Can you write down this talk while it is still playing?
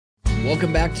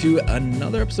Welcome back to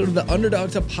another episode of the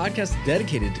Underdogs, a podcast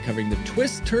dedicated to covering the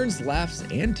twists, turns, laughs,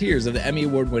 and tears of the Emmy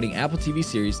Award-winning Apple TV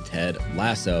series Ted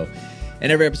Lasso. In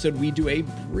every episode, we do a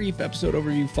brief episode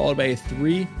overview followed by a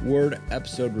 3-word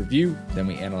episode review. Then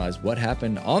we analyze what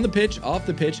happened on the pitch, off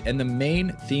the pitch, and the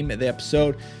main theme of the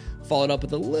episode, followed up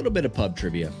with a little bit of pub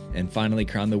trivia, and finally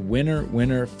crown the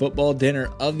winner football dinner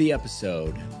of the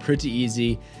episode. Pretty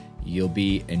easy. You'll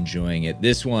be enjoying it.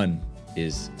 This one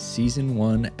is Season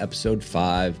 1, Episode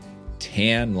 5,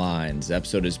 Tan Lines. The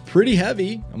episode is pretty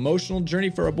heavy. Emotional journey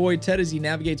for our boy Ted as he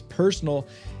navigates personal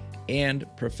and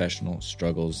professional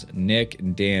struggles. Nick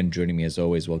and Dan joining me as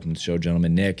always. Welcome to the show,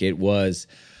 gentlemen. Nick, it was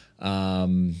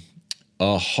a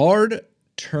hard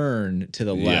turn to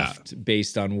the left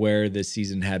based on where the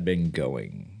season had been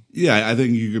going. Yeah, I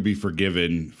think you could be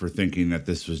forgiven for thinking that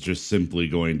this was just simply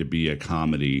going to be a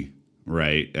comedy,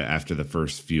 right? After the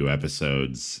first few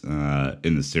episodes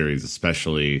in the series,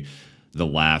 especially the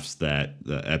laughs that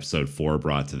the episode 4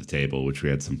 brought to the table, which we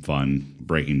had some fun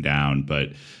breaking down. But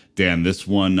Dan, this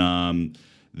one,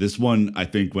 I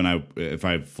think if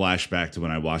I flash back to when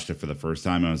I watched it for the first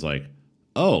time, I was like,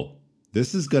 oh,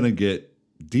 this is going to get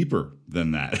deeper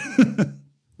than that.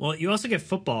 Well, you also get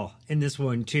football in this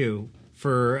one too.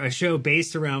 For a show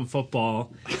based around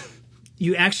football,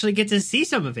 you actually get to see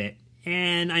some of it.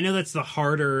 And I know that's the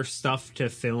harder stuff to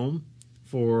film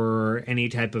for any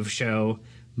type of show,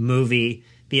 movie.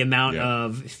 The amount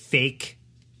of fake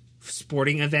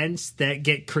sporting events that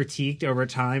get critiqued over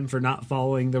time for not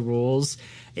following the rules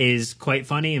is quite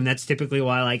funny. And that's typically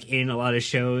why, like, in a lot of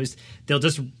shows, they'll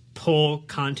just pull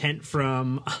content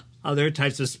from other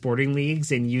types of sporting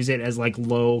leagues and use it as, like,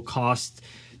 low-cost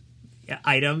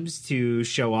items to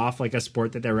show off like a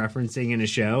sport that they're referencing in a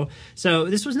show. So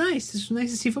this was nice. This was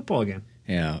nice to see football again.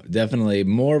 Yeah, definitely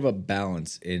more of a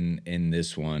balance in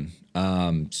this one.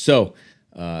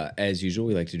 As usual,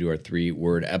 we like to do our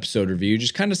 3-word episode review,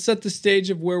 just kind of set the stage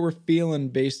of where we're feeling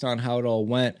based on how it all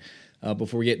went.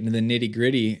 Before we get into the nitty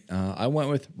gritty, I went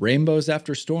with rainbows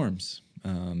after storms.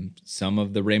 Some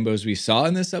of the rainbows we saw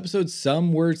in this episode,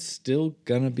 some we're still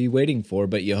going to be waiting for,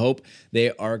 but you hope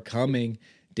they are coming.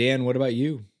 Dan, what about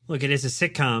you? Look, it is a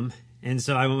sitcom, and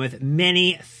so I went with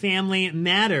Many Family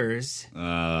Matters.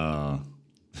 By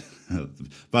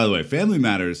the way, Family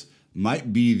Matters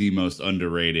might be the most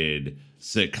underrated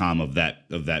sitcom of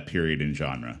that period in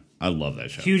genre. I love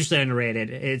that show. Hugely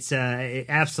underrated. It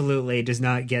absolutely does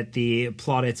not get the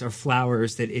plaudits or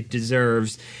flowers that it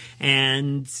deserves.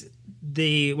 And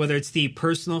whether it's the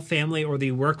personal family or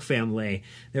the work family,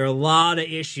 there are a lot of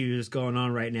issues going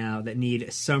on right now that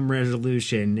need some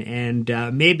resolution. And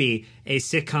maybe a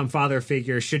sitcom father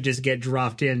figure should just get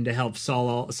dropped in to help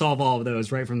solve all of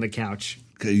those right from the couch.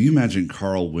 Could you imagine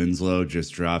Carl Winslow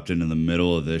just dropped into the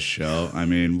middle of this show? I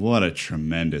mean, what a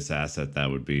tremendous asset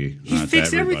that would be. He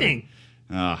fixed everything.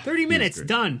 30 minutes,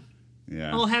 done.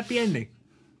 Yeah. All happy ending.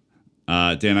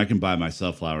 Dan, I can buy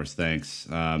myself flowers, thanks.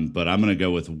 But I'm going to go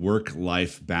with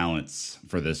work-life balance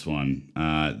for this one.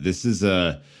 This is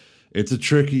it's a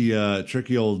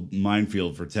tricky old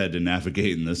minefield for Ted to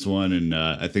navigate in this one, and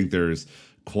I think there's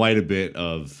quite a bit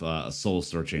of soul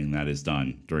searching that is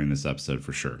done during this episode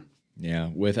for sure. Yeah,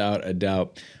 without a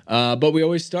doubt. But we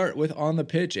always start with on the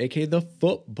pitch, aka the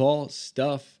football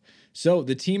stuff. So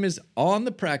the team is on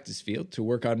the practice field to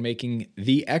work on making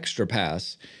the extra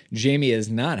pass. Jamie is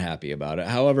not happy about it.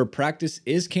 However, practice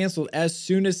is canceled as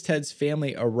soon as Ted's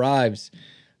family arrives.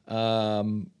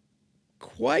 Quite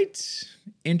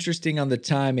interesting on the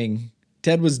timing.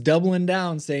 Ted was doubling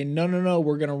down, saying, no,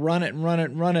 we're going to run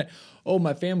it. Oh,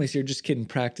 my family's here. Just kidding.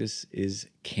 Practice is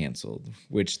canceled,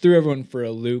 which threw everyone for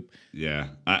a loop. Yeah,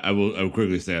 I will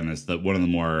quickly say on this that one of the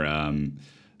more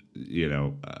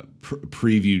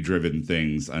preview-driven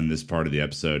things on this part of the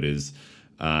episode is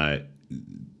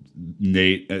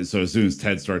Nate. So as soon as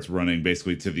Ted starts running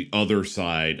basically to the other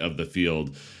side of the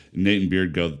field, Nate and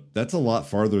Beard go, "That's a lot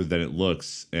farther than it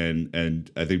looks,"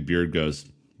 and I think Beard goes,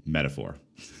 "Metaphor."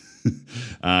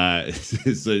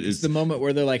 It's the moment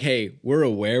where they're like, hey, we're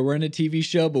aware we're in a TV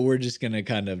show, but we're just going to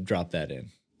kind of drop that in.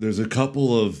 There's a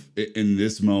couple of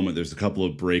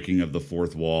breaking of the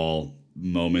fourth wall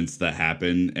moments that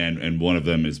happen, and one of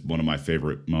them is one of my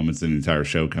favorite moments in the entire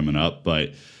show coming up.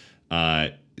 But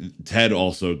Ted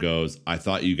also goes, "I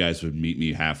thought you guys would meet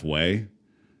me halfway,"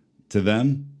 to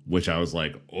them, which I was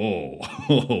like,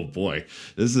 oh boy,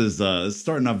 this is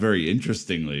starting off very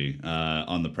interestingly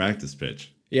on the practice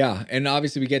pitch. Yeah, and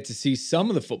obviously we get to see some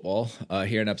of the football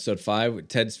here in episode 5.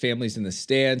 Ted's family's in the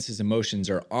stands. His emotions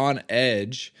are on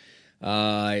edge.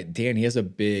 Dan, he has a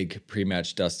big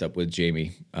pre-match dust-up with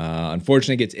Jamie.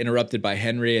 Unfortunately, gets interrupted by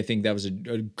Henry. I think that was a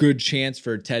good chance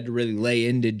for Ted to really lay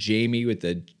into Jamie with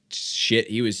the shit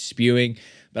he was spewing.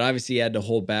 But obviously, he had to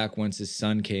hold back once his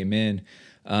son came in.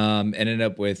 Ended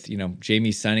up with,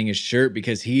 Jamie signing his shirt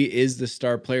because he is the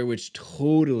star player, which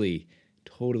totally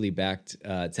backed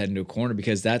Ted into a corner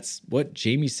because that's what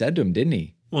Jamie said to him, didn't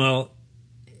he? Well,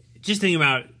 just think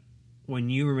about when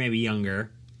you were maybe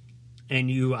younger and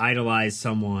you idolize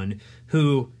someone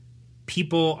who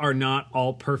people are not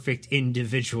all perfect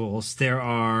individuals. There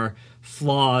are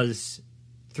flaws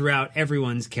throughout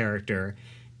everyone's character.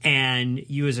 And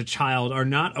you as a child are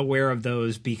not aware of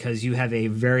those because you have a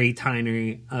very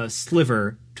tiny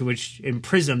sliver to which in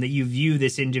prism that you view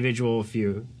this individual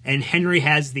view. And Henry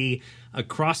has the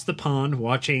across the pond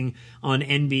watching on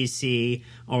NBC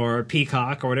or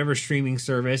Peacock or whatever streaming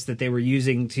service that they were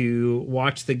using to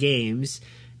watch the games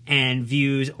and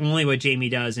views only what Jamie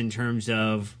does in terms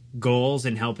of goals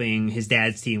and helping his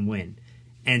dad's team win.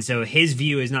 And so his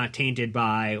view is not tainted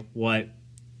by what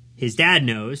his dad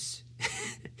knows,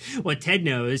 what Ted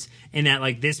knows, and that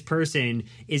like this person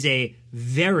is a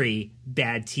very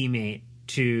bad teammate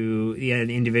to the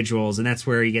individuals. And that's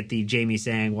where you get the Jamie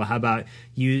saying, well, how about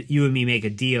you and me make a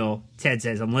deal? Ted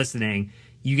says, I'm listening.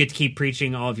 You get to keep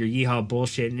preaching all of your yeehaw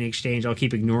bullshit in exchange. I'll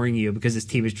keep ignoring you because this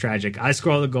team is tragic. I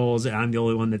score all the goals and I'm the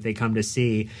only one that they come to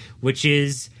see, which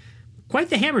is quite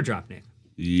the hammer drop, Nick.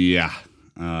 Yeah.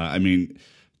 I mean,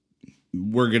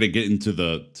 we're going to get into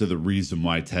the reason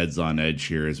why Ted's on edge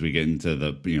here as we get into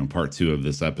the part 2 of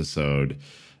this episode,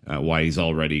 why he's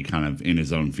already kind of in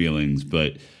his own feelings.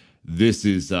 But this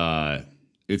is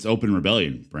it's open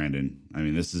rebellion, Brandon. I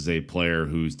mean, this is a player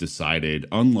who's decided,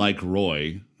 unlike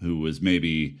Roy, who was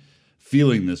maybe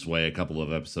feeling this way a couple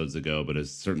of episodes ago, but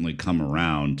has certainly come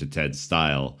around to Ted's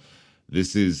style.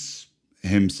 This is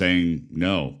him saying,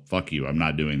 no, fuck you. I'm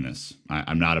not doing this.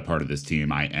 I'm not a part of this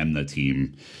team. I am the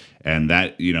team. And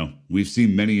that, we've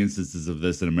seen many instances of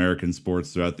this in American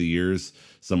sports throughout the years.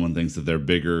 Someone thinks that they're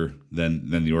bigger than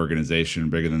the organization,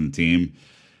 bigger than the team.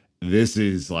 This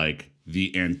is like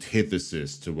the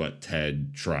antithesis to what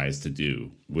Ted tries to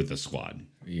do with the squad.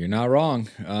 You're not wrong.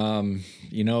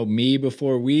 Me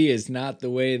before we is not the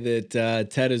way that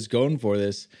Ted is going for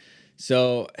this.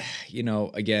 So,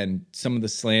 again, some of the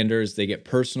slanders, they get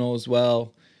personal as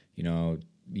well.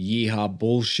 Yeehaw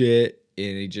bullshit.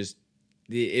 And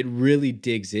it really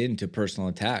digs into personal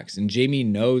attacks. And Jamie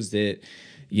knows that,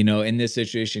 in this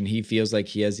situation, he feels like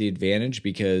he has the advantage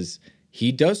because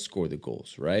he does score the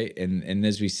goals, right? And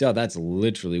as we saw, that's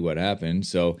literally what happened.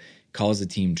 So calls the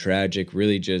team tragic,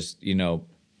 really just,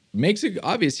 makes it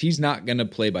obvious he's not going to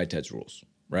play by Ted's rules,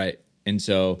 right? And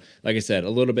so, like I said, a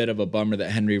little bit of a bummer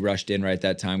that Henry rushed in right at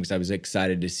that time because I was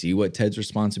excited to see what Ted's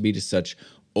response would be to such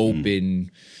open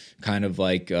kind of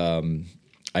like,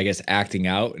 acting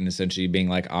out and essentially being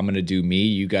like, I'm going to do me.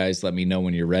 You guys let me know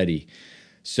when you're ready.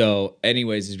 So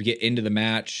anyways, as we get into the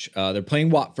match, they're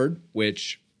playing Watford,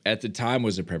 which at the time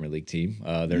was a Premier League team.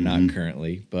 They're not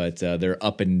currently, but they're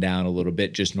up and down a little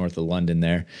bit just north of London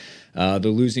there. They're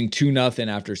losing 2-0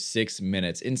 after 6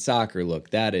 minutes. In soccer,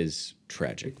 look, that is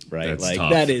tragic, right? That's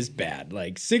tough. That is bad.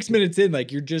 6 minutes in,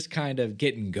 you're just kind of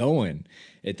getting going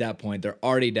at that point. They're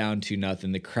already down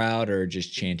 2-0. The crowd are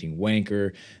just chanting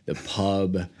wanker. The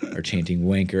pub are chanting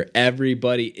wanker.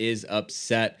 Everybody is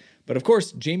upset. But of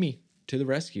course, Jamie to the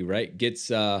rescue, right?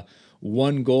 Gets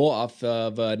one goal off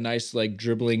of a nice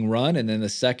dribbling run, and then the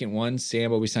second one,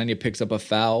 Sam Obisanya picks up a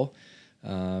foul,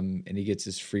 and he gets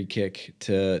his free kick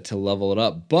to level it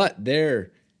up. But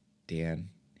there, Dan,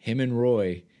 him and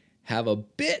Roy have a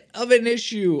bit of an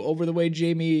issue over the way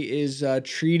Jamie is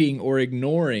treating or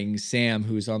ignoring Sam,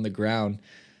 who's on the ground.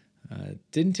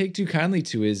 Didn't take too kindly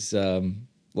to his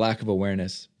lack of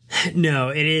awareness. No,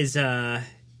 it is.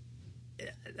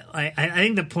 I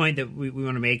think the point that we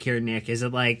want to make here, Nick, is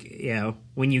that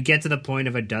when you get to the point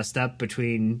of a dust up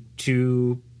between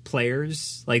two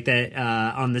players like that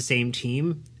on the same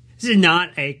team, this is not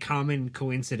a common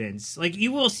coincidence.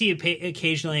 You will see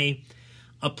occasionally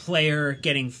a player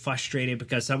getting frustrated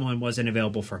because someone wasn't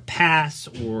available for a pass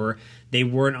or they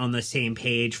weren't on the same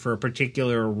page for a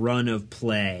particular run of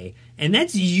play. And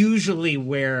that's usually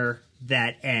where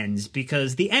that ends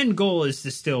because the end goal is to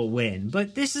still win.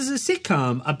 But this is a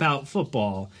sitcom about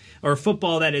football, or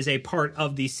football that is a part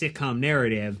of the sitcom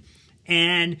narrative.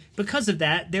 And because of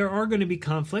that, there are going to be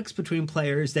conflicts between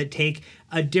players that take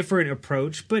a different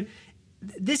approach. But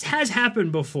this has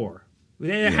happened before.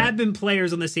 There have been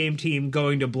players on the same team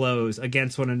going to blows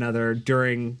against one another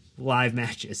during live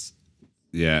matches.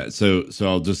 Yeah, so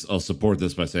I'll support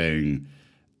this by saying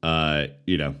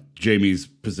Jamie's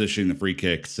positioning the free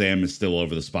kick. Sam is still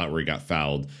over the spot where he got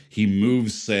fouled. He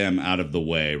moves Sam out of the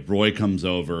way. Roy comes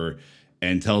over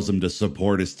and tells him to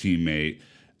support his teammate.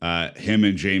 Him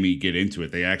and Jamie get into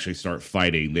it. They actually start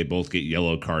fighting. They both get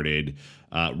yellow carded.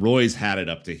 Roy's had it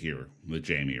up to here with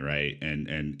Jamie, right?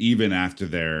 And even after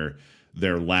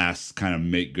their last kind of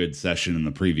make good session in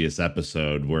the previous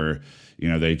episode where,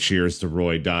 they cheers to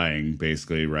Roy dying,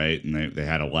 basically, right? And they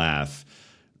had a laugh.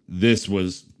 This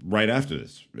was right after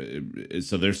this.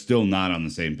 So they're still not on the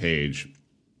same page.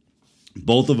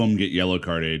 Both of them get yellow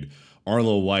carded.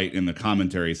 Arlo White in the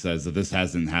commentary says that this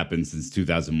hasn't happened since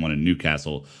 2001 in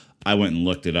Newcastle. I went and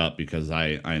looked it up because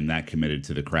I am that committed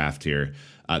to the craft here.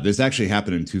 This actually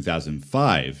happened in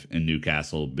 2005 in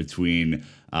Newcastle between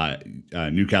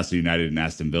Newcastle United and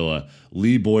Aston Villa.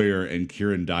 Lee Boyer and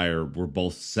Kieran Dyer were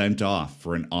both sent off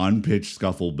for an on-pitch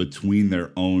scuffle between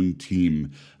their own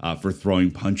team for throwing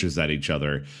punches at each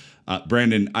other.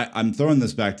 Brandon, I'm throwing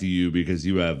this back to you because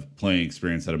you have playing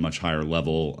experience at a much higher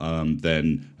level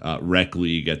than rec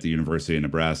league at the University of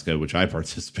Nebraska, which I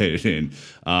participated in.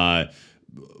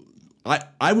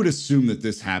 I would assume that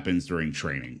this happens during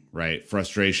training, right?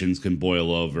 Frustrations can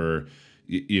boil over.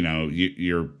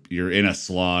 You're in a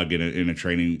slog in a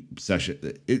training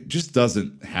session. It just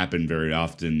doesn't happen very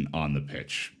often on the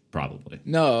pitch, probably.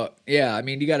 No, yeah. I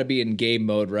mean, you got to be in game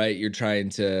mode, right? You're trying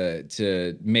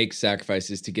to make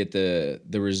sacrifices to get the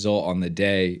result on the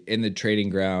day in the training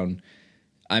ground.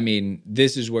 I mean,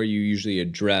 this is where you usually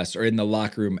address, or in the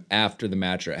locker room after the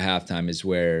match or at halftime is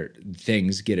where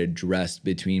things get addressed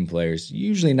between players.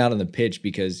 Usually not on the pitch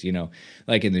because,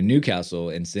 like in the Newcastle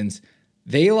instance,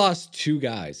 they lost 2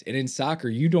 guys. And in soccer,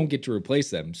 you don't get to replace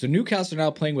them. So Newcastle are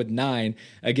now playing with 9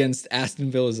 against Aston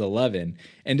Villa's 11.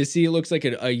 And to see it looks like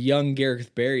a young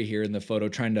Gareth Barry here in the photo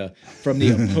from the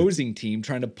opposing team,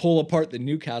 trying to pull apart the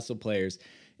Newcastle players.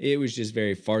 It was just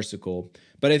very farcical.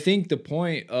 But I think the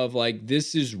point of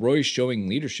this is Roy showing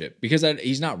leadership because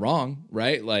he's not wrong,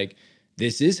 right?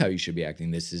 This is how you should be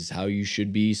acting. This is how you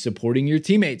should be supporting your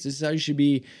teammates. This is how you should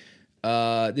be.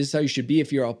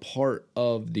 If you're a part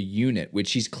of the unit,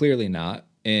 which he's clearly not.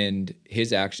 And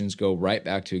his actions go right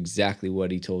back to exactly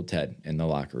what he told Ted in the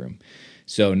locker room.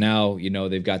 So now,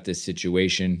 they've got this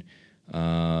situation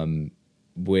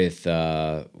with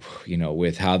how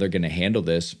they're going to handle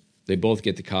this. They both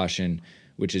get the caution,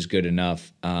 which is good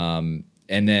enough. And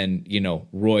then,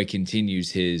 Roy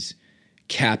continues his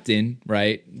captain,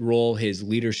 right, role, his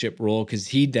leadership role, because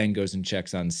he then goes and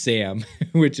checks on Sam,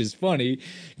 which is funny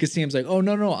because Sam's like, oh,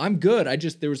 no, I'm good.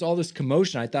 There was all this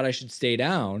commotion. I thought I should stay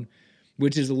down,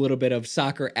 which is a little bit of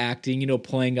soccer acting,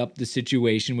 playing up the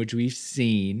situation, which we've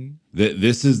seen.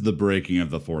 This is the breaking of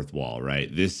the fourth wall,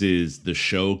 right? This is the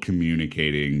show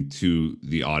communicating to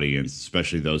the audience,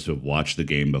 especially those who have watched the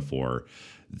game before,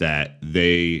 that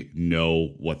they know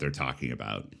what they're talking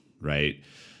about, right?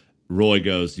 Roy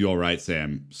goes, "You all right,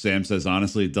 Sam?" Sam says,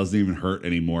 "Honestly, it doesn't even hurt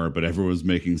anymore, but everyone's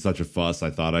making such a fuss.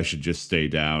 I thought I should just stay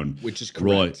down." Which is correct.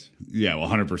 Roy, yeah,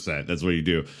 100%. That's what you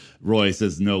do. Roy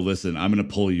says, "No, listen, I'm going to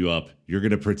pull you up. You're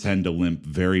going to pretend to limp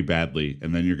very badly,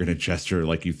 and then you're going to gesture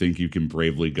like you think you can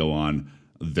bravely go on.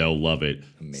 They'll love it."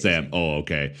 Amazing. Sam, oh,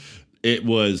 okay. It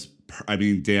was,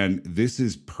 Dan, this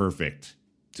is perfect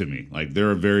to me. There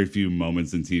are very few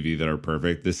moments in TV that are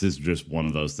perfect. This is just one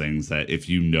of those things that if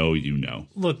you know, you know.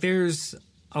 Look, there's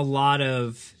a lot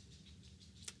of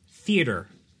theater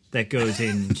that goes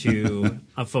into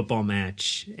a football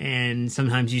match. And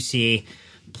sometimes you see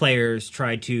players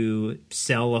try to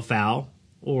sell a foul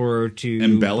or to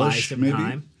embellish, buy some maybe?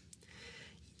 Time.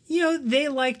 They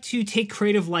like to take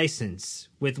creative license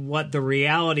with what the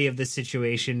reality of the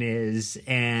situation is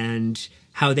and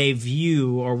how they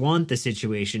view or want the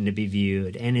situation to be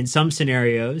viewed. And in some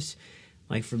scenarios,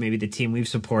 like for maybe the team we've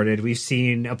supported, we've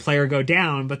seen a player go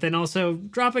down, but then also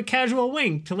drop a casual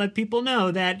wink to let people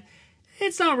know that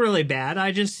it's not really bad.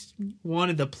 I just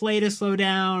wanted the play to slow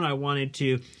down. I wanted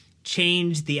to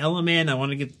change the element. I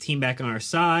wanted to get the team back on our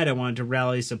side. I wanted to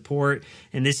rally support.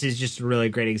 And this is just a really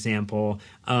great example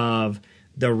of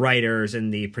the writers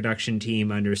and the production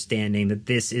team understanding that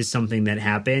this is something that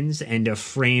happens and to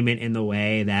frame it in the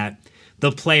way that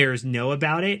the players know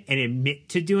about it and admit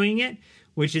to doing it,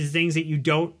 which is things that you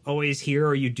don't always hear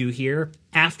or you do hear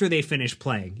after they finish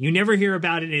playing. You never hear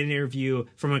about it in an interview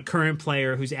from a current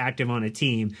player who's active on a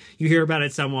team. You hear about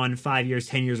it someone 5 years,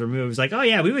 10 years removed. It's like, oh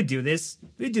yeah, we would do this.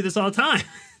 We'd do this all the time.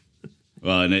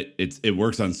 Well, and it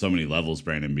works on so many levels,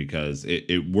 Brandon, because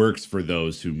it works for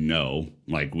those who know,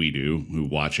 like we do, who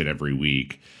watch it every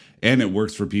week. And it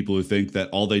works for people who think that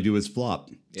all they do is flop,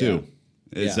 too.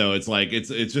 Yeah. So it's like it's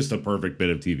just a perfect bit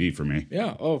of TV for me.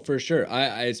 Yeah. Oh, for sure.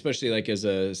 I especially like as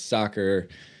a soccer,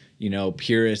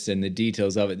 purist and the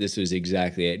details of it. This was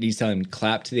exactly it. He's telling him,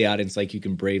 clap to the audience like you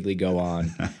can bravely go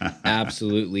on.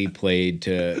 Absolutely played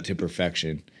to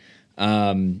perfection.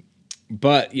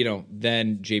 But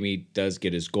then Jamie does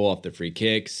get his goal off the free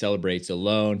kick, celebrates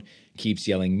alone, keeps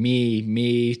yelling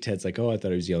me. Ted's like, oh, I thought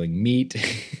he was yelling meat.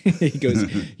 He goes,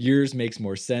 yours makes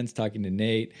more sense, talking to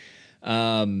Nate.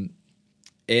 And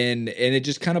it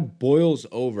just kind of boils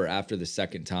over after the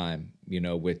second time,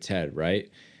 with Ted, right?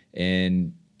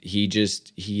 And he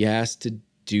has to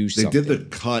do something. They did the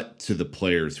cut to the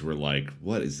players who were like,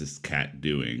 what is this cat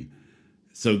doing?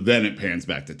 So then it pans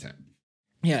back to Ted.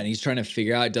 Yeah, and he's trying to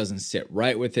figure out, it doesn't sit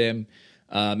right with him.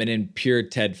 And in pure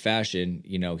Ted fashion,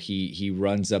 he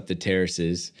runs up the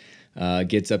terraces,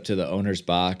 gets up to the owner's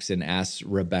box and asks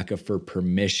Rebecca for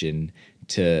permission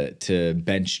to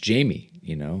bench Jamie,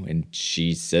 and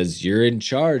she says, you're in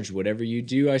charge. Whatever you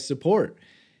do, I support.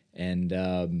 And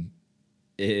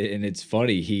it's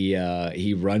funny.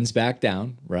 He runs back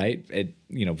down, right?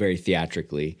 Very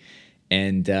theatrically,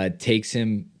 and takes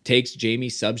Jamie,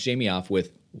 subs Jamie off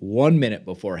with 1 minute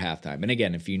before halftime. And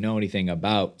again, if you know anything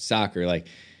about soccer, like,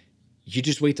 you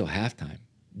just wait till halftime.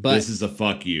 But this is a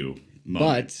fuck you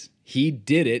moment. But he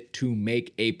did it to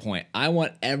make a point. I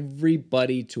want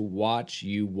everybody to watch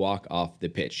you walk off the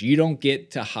pitch. You don't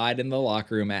get to hide in the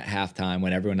locker room at halftime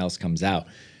when everyone else comes out.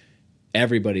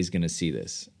 Everybody's going to see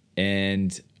this.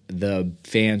 And the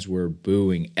fans were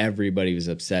booing. Everybody was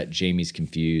upset. Jamie's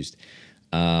confused.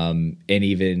 And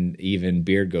even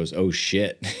Beard goes, oh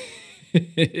shit.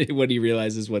 When he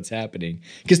realizes what's happening,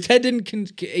 because Ted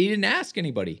didn't ask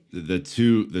anybody. The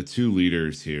two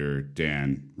leaders here,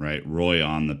 Dan, right? Roy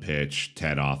on the pitch,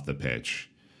 Ted off the pitch.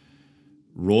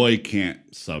 Roy can't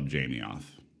sub Jamie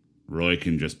off. Roy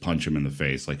can just punch him in the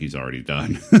face like he's already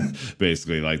done.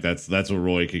 Basically, like that's what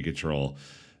Roy can control.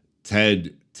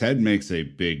 Ted makes a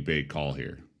big call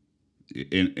here.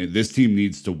 And this team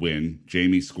needs to win.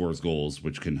 Jamie scores goals,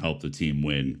 which can help the team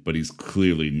win, but he's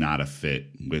clearly not a fit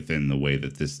within the way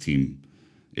that this team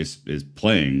is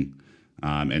playing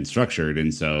and structured.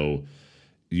 And so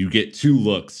you get two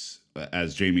looks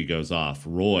as Jamie goes off.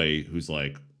 Roy, who's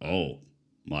like, oh,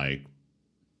 like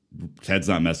Ted's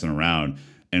not messing around,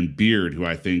 and Beard, who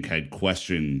I think had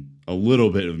questioned a little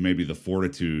bit of maybe the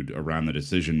fortitude around the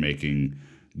decision making,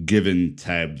 given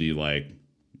Ted the like,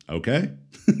 okay,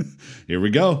 here we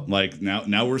go. Like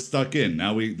now we're stuck in.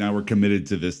 Now we're committed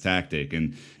to this tactic.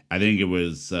 And I think it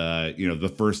was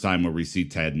the first time where we see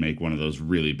Ted make one of those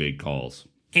really big calls.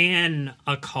 And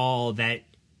a call that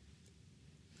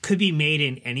could be made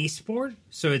in any sport.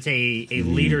 So it's a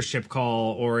leadership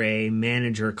call or a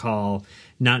manager call,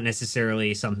 not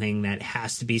necessarily something that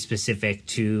has to be specific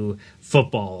to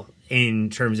football in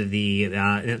terms of the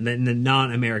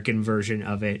non-American version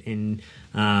of it. And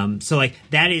so like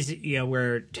that is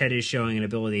where Ted is showing an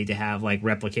ability to have like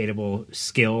replicatable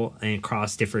skill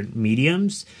across different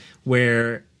mediums,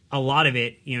 where a lot of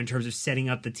it, in terms of setting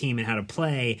up the team and how to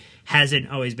play,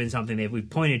 hasn't always been something that we've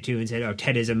pointed to and said, oh,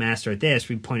 Ted is a master at this.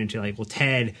 We've pointed to like, well,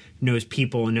 Ted knows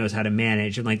people and knows how to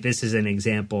manage. And like, this is an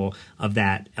example of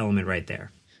that element right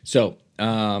there. So,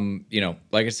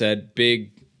 like I said,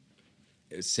 big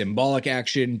symbolic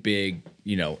action, big,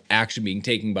 action being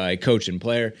taken by coach and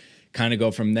player, kind of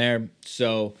go from there.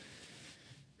 So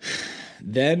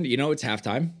then, it's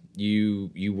halftime.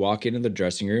 You walk into the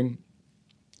dressing room.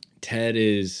 Ted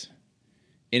is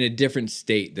in a different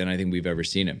state than I think we've ever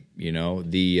seen him.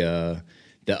 The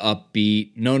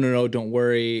upbeat, no, don't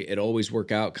worry, it'll always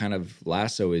work out kind of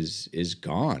Lasso is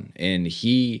gone. And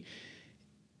he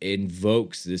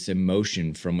invokes this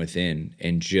emotion from within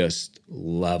and just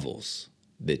levels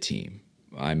the team.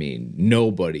 I mean,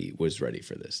 nobody was ready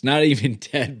for this. Not even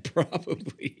Ted,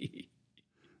 probably.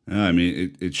 I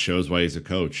mean, it shows why he's a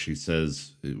coach. He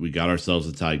says, we got ourselves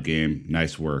a tied game.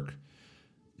 Nice work.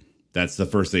 That's the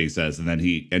first thing he says. And then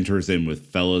he enters in with,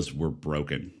 fellas, we're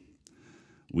broken.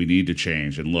 We need to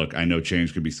change. And look, I know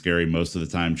change can be scary. Most of the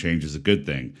time, change is a good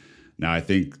thing. Now, I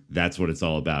think that's what it's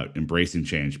all about. Embracing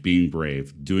change, being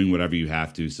brave, doing whatever you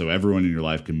have to so everyone in your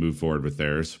life can move forward with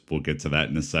theirs. We'll get to that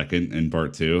in a second in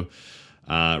part two.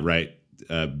 Right.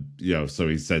 So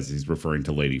he says he's referring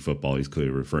to lady football. He's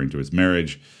clearly referring to his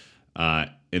marriage. And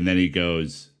then he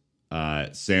goes,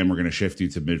 Sam, we're going to shift you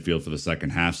to midfield for the second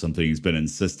half, something he's been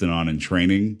insistent on in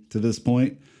training to this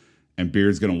point. And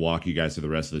Beard's going to walk you guys through the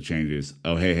rest of the changes.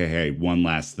 Oh, hey, one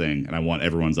last thing. And I want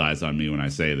everyone's eyes on me when I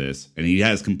say this. And he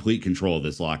has complete control of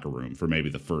this locker room for maybe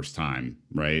the first time,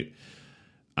 right?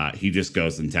 He just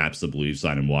goes and taps the believe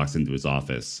sign and walks into his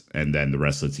office, and then the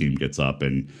rest of the team gets up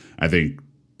and I think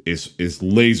is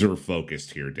laser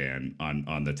focused here, Dan,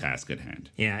 on the task at hand.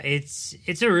 Yeah,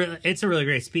 it's a really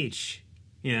great speech.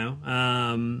 You know,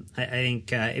 I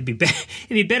think it'd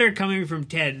be better coming from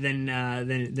Ted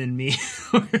than me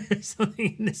or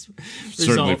something in this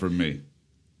Certainly result. from me.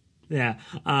 Yeah.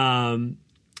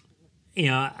 You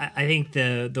know, I think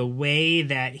the way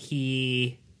that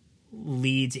he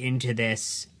leads into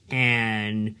this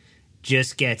and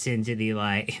just gets into the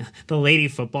lady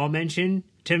football mention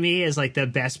to me is like the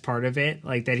best part of it.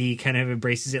 Like that he kind of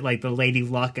embraces it, like the lady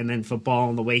luck and then football,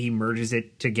 and the way he merges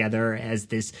it together as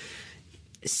this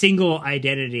single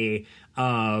identity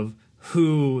of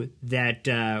who that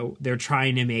they're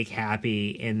trying to make happy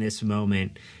in this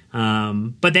moment.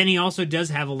 But then he also does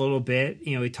have a little bit,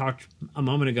 you know, we talked a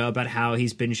moment ago about how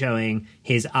he's been showing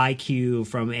his IQ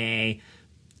from a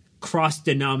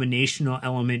cross-denominational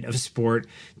element of sport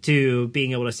to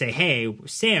being able to say, hey,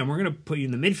 Sam, we're going to put you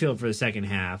in the midfield for the second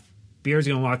half. Beard's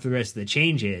going to walk through the rest of the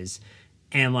changes.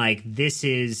 And like, this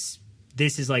is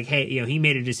like, hey, you know, he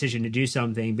made a decision to do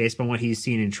something based on what he's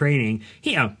seen in training.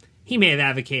 He may have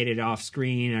advocated off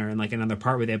screen or in like another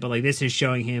part with it, but like this is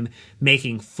showing him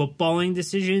making footballing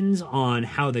decisions on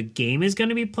how the game is going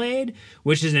to be played,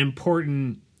 which is an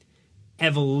important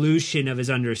evolution of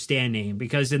his understanding,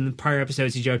 because in the prior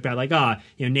episodes he joked about like,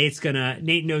 you know,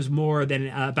 Nate knows more than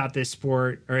about this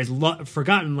sport, or has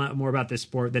forgotten a lot more about this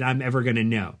sport than I'm ever going to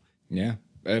know. Yeah,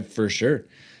 for sure.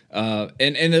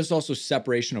 And there's also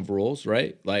separation of roles,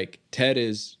 right? Like Ted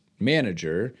is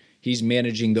manager. He's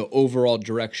managing the overall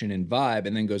direction and vibe,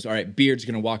 and then goes, all right, Beard's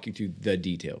going to walk you through the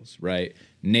details, right?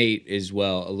 Nate as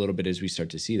well, a little bit as we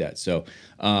start to see that. So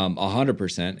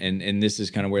 100%. And this is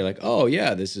kind of where like, oh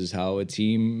yeah, this is how a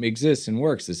team exists and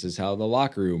works. This is how the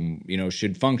locker room, you know,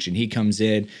 should function. He comes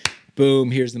in,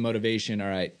 boom, here's the motivation. All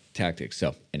right, tactics.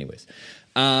 So anyways,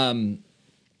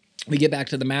 we get back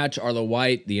to the match. Arlo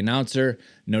White, the announcer,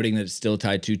 noting that it's still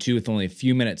tied 2-2 with only a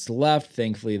few minutes left.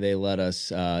 Thankfully, they let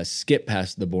us skip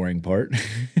past the boring part.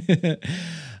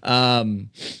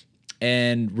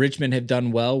 And Richmond have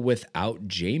done well without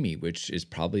Jamie, which is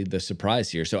probably the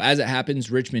surprise here. So as it happens,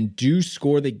 Richmond do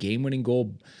score the game-winning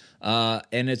goal,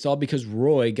 and it's all because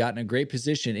Roy got in a great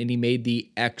position, and he made the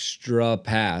extra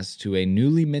pass to a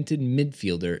newly minted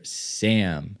midfielder,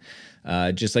 Sam.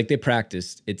 Just like they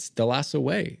practiced, it's the Lasso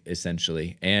way,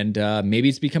 essentially. And maybe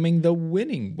it's becoming the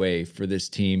winning way for this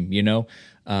team, you know?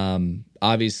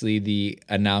 Obviously, the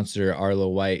announcer, Arlo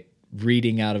White,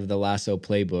 reading out of the Lasso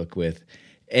playbook with,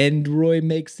 and Roy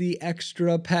makes the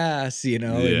extra pass, you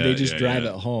know, and they just drive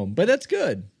it home. But that's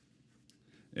good.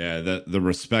 Yeah, the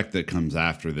respect that comes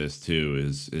after this, too,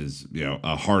 is you know,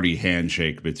 a hearty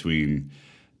handshake between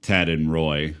Ted and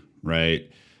Roy, right?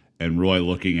 And Roy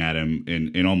looking at him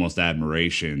in almost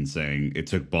admiration, saying, it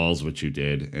took balls what you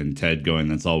did. And Ted going,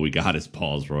 that's all we got is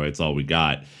balls, Roy. It's all we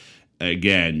got.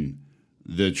 Again,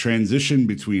 the transition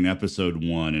between episode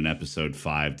 1 and episode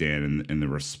 5, Dan, and the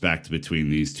respect between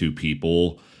these two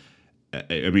people,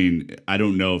 I mean, I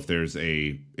don't know if there's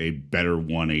a better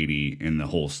 180 in the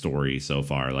whole story so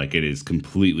far. Like, it is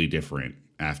completely different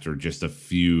after just a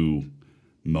few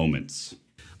moments.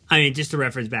 I mean, just to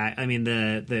reference back, I mean,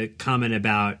 the comment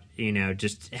about, you know,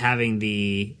 just having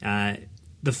the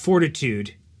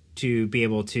fortitude to be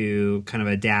able to kind of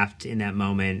adapt in that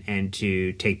moment and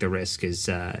to take the risk is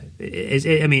I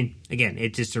mean, again,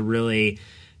 it's just a really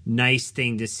nice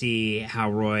thing to see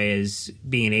how Roy is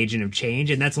being an agent of change,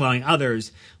 and that's allowing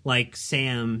others like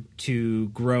Sam to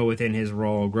grow within his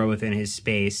role, grow within his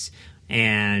space.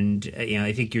 And, you know,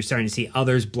 I think you're starting to see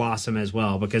others blossom as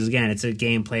well, because, again, it's a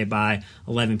game played by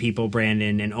 11 people,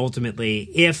 Brandon. And ultimately,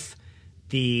 if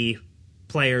the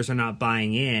players are not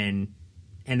buying in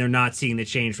and they're not seeing the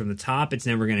change from the top, it's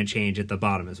never going to change at the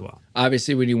bottom as well.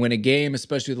 Obviously, when you win a game,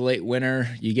 especially the late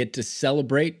winner, you get to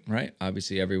celebrate, right?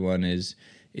 Obviously, everyone is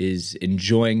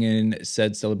enjoying in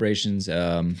said celebrations.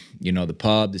 You know, the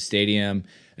pub, the stadium.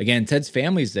 Again, Ted's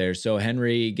family's there, so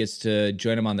Henry gets to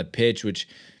join him on the pitch, which,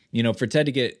 you know, for Ted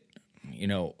to get, you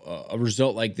know, a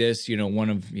result like this, you know, one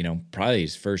of, you know, probably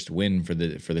his first win for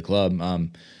the club,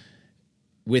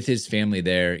 with his family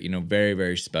there, you know, very,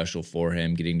 very special for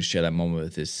him, getting to share that moment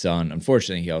with his son.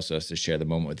 Unfortunately, he also has to share the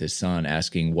moment with his son,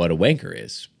 asking what a wanker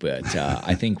is. But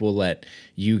I think we'll let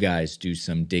you guys do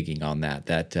some digging on that.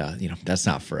 That, you know, that's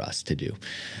not for us to do.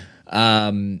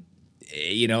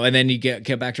 You know, and then you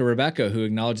get back to Rebecca, who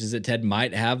acknowledges that Ted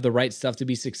might have the right stuff to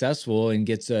be successful, and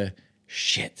gets a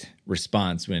shit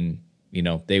response when, you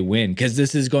know, they win, because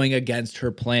this is going against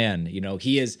her plan. You know,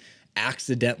 he is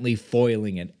accidentally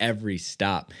foiling at every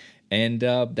stop. And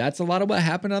that's a lot of what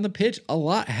happened on the pitch. A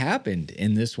lot happened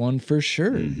in this one for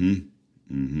sure.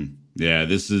 Yeah,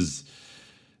 this is,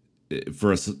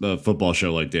 for a football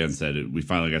show, like Dan said, we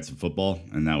finally got some football,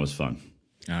 and that was fun.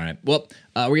 All right. Well,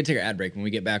 we're going to take our ad break. When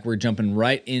we get back, we're jumping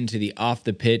right into the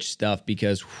off-the-pitch stuff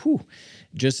because,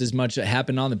 just as much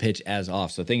happened on the pitch as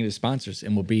off. So thank you to the sponsors,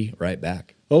 and we'll be right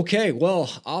back. Okay, well,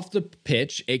 off the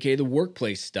pitch, a.k.a. the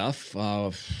workplace stuff,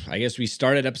 I guess we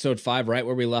started episode 5 right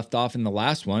where we left off in the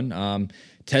last one.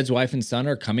 Ted's wife and son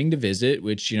are coming to visit,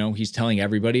 which, he's telling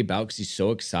everybody about because he's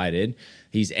so excited.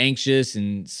 He's anxious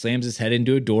and slams his head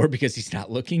into a door because he's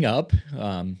not looking up.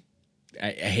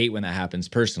 I hate when that happens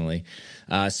personally.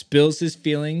 Spills his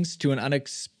feelings to an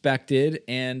unexpected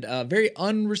and very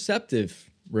unreceptive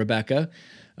Rebecca,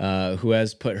 who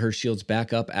has put her shields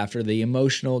back up after the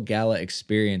emotional gala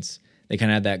experience. They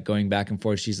kind of had that going back and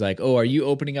forth. She's like, "Oh, are you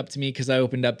opening up to me because I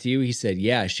opened up to you?" He said,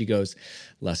 "Yeah." She goes,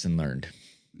 "Lesson learned."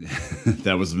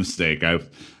 That was a mistake. I'm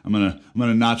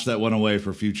gonna notch that one away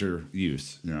for future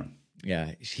use. Yeah.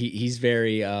 Yeah. He's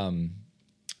very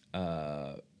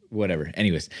whatever.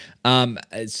 Anyways,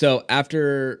 so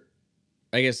after,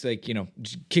 I guess,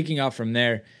 kicking off from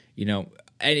there,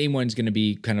 anyone's going to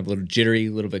be kind of a little jittery,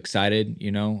 a little bit excited,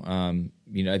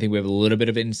 I think we have a little bit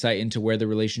of insight into where the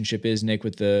relationship is, Nick,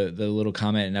 with the little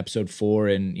comment in episode 4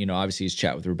 and, obviously his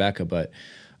chat with Rebecca, but,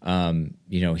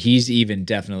 he's even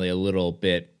definitely a little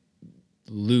bit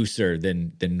looser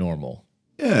than normal.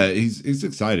 Yeah, he's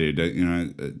excited. I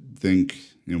think,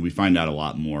 we find out a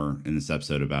lot more in this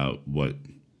episode about what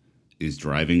is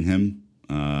driving him,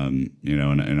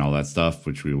 and all that stuff,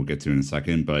 which we will get to in a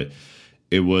second, but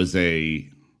it was a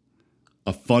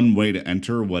fun way to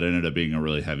enter what ended up being a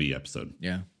really heavy episode.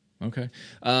 Yeah. Okay.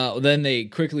 Then they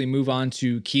quickly move on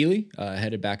to Keely,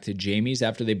 headed back to Jamie's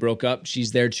after they broke up.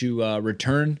 She's there to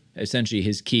return essentially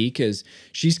his key because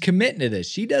she's committing to this.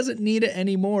 She doesn't need it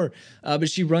anymore. But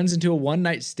she runs into a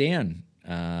one-night stand,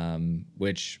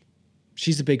 which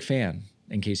she's a big fan,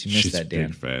 in case you missed that,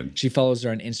 Dan. Big fan. She follows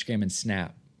her on Instagram and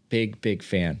Snap. Big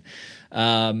fan.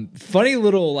 Funny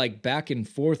little back and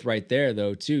forth right there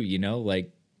though too,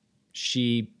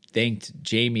 she thanked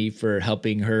Jamie for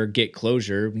helping her get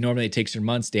closure. Normally it takes her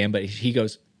months, Dan, but he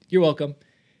goes, "You're welcome."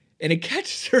 And it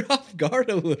catches her off guard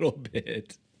a little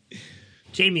bit.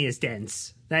 Jamie is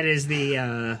dense. That is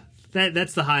the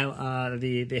that's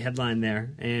the headline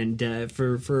there. And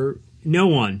for no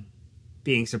one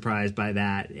being surprised by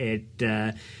that,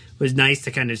 it was nice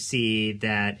to kind of see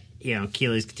that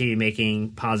Keely's continued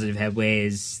making positive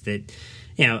headways that,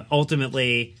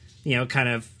 ultimately, kind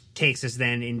of takes us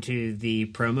then into the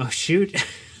promo shoot,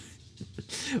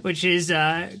 which is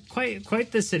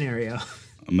quite the scenario.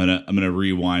 I'm gonna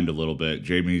rewind a little bit.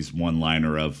 Jamie's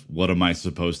one-liner of "What am I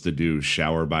supposed to do?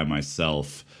 Shower by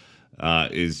myself?"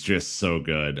 Is just so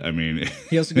good. I mean,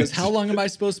 he also goes, "How long am I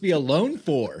supposed to be alone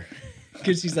for?"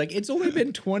 Because she's like, "It's only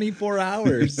been 24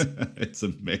 hours." It's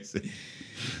amazing.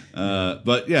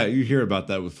 But yeah, you hear about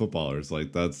that with footballers.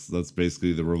 That's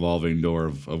basically the revolving door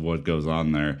of what goes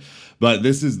on there. But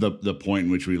this is the point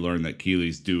in which we learn that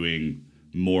Keely's doing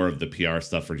more of the PR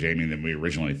stuff for Jamie than we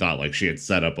originally thought. She had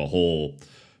set up a whole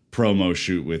promo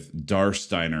shoot with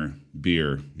Darsteiner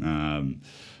beer,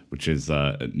 which is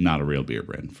not a real beer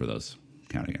brand for those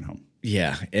counting at home.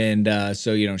 Yeah, and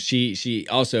so she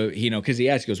also because he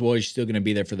asked, he goes, "Well, you're still going to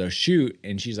be there for the shoot?"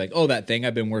 And she's like, "Oh, that thing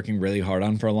I've been working really hard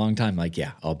on for a long time." Like,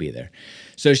 "Yeah, I'll be there."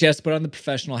 So she has to put on the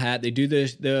professional hat. They do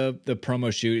the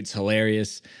promo shoot. It's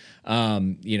hilarious.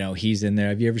 He's in there.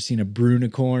 Have you ever seen a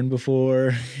Brunicorn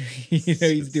before?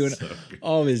 He's doing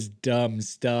all his dumb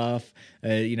stuff.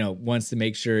 Wants to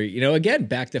make sure again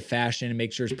back to fashion and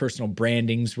make sure his personal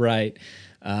branding's right.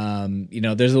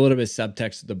 There's a little bit of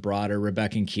subtext of the broader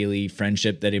Rebecca and Keely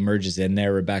friendship that emerges in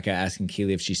there. Rebecca asking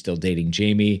Keely if she's still dating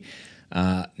Jamie.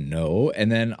 No.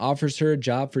 And then offers her a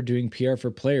job for doing PR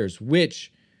for players,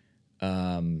 which,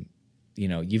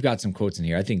 you've got some quotes in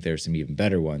here. I think there's some even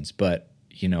better ones, but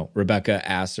Rebecca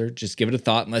asks her, "Just give it a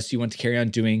thought unless you want to carry on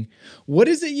doing, what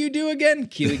is it you do again?"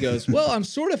 Keely goes, "Well, I'm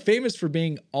sort of famous for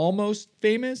being almost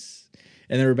famous."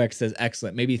 And then Rebecca says,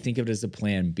 "Excellent. Maybe think of it as a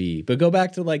plan B." But go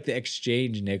back to the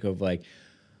exchange, Nick, of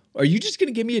 "Are you just going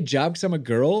to give me a job because I'm a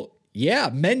girl?" Yeah,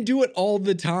 men do it all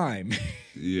the time.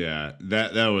 Yeah,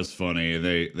 that was funny.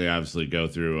 They obviously go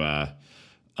through a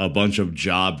bunch of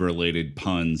job related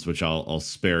puns, which I'll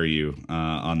spare you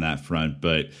on that front.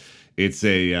 But it's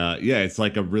it's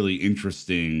a really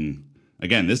interesting.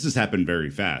 Again, this has happened very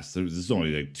fast. This is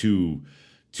only two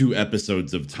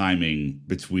episodes of timing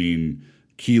between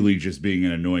Keely just being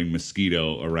an annoying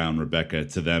mosquito around Rebecca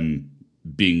to them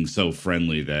being so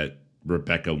friendly that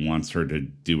Rebecca wants her to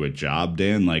do a job,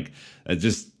 Dan.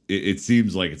 it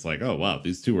seems like it's like, oh wow,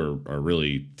 these two are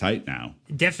really tight now.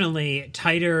 Definitely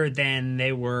tighter than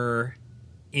they were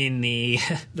in the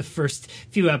the first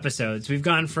few episodes. We've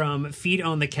gone from feet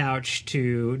on the couch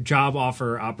to job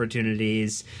offer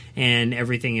opportunities and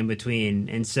everything in between.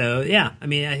 And so, yeah, I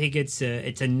mean, I think it's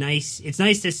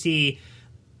nice to see.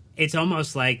 It's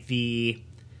almost like a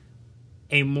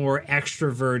more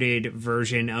extroverted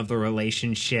version of the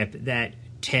relationship that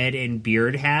Ted and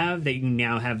Beard have, that you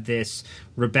now have this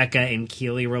Rebecca and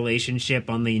Keeley relationship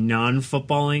on the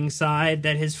non-footballing side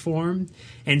that has formed.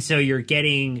 And so you're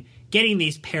getting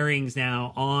these pairings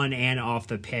now on and off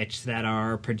the pitch that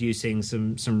are producing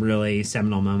some really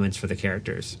seminal moments for the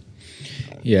characters.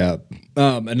 Yeah.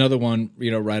 Another one,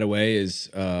 right away is,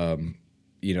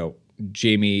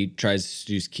 Jamie tries to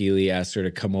seduce Keeley, asks her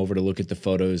to come over to look at the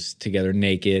photos together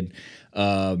naked.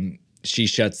 She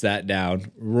shuts that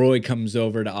down. Roy comes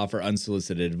over to offer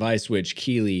unsolicited advice, which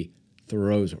Keeley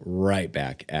throws right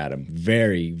back at him.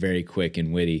 Very, very quick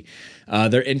and witty.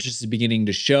 Their interest is beginning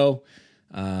to show.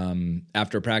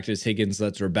 After practice, Higgins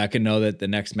lets Rebecca know that the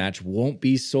next match won't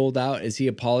be sold out as he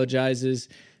apologizes.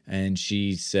 And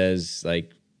she says,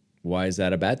 like, why is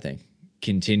that a bad thing?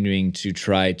 Continuing to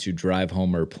try to drive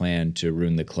home her plan to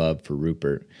ruin the club for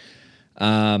Rupert.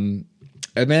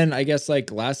 And then I guess, like,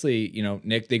 lastly,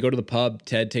 Nick, they go to the pub.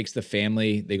 Ted takes the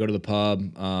family. They go to the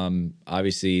pub.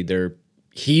 Obviously,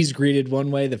 he's greeted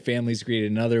one way. The family's greeted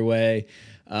another way.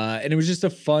 And it was just a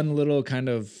fun little kind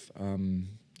of,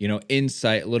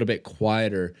 insight, a little bit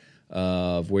quieter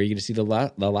of where you get to see the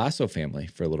Lasso family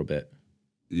for a little bit.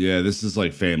 Yeah, this is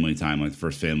like family time, like the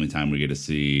first family time we get to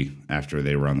see after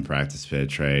they were on the practice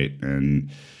pitch, right? And,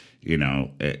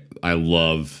 I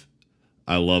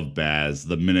love Baz.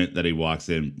 The minute that he walks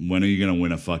in, when are you going to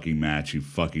win a fucking match, you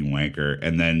fucking wanker?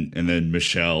 And then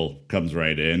Michelle comes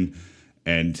right in,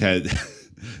 and Ted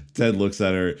looks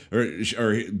at her,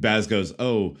 or Baz goes,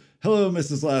 "Oh, hello,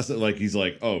 Mrs. Lasso." Like, he's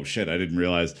like, "Oh shit, I didn't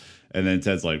realize." And then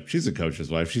Ted's like, "She's a coach's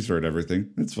wife. She's heard everything.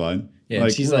 It's fine." Yeah,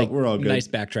 she's like, "We're all good." Nice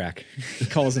backtrack. He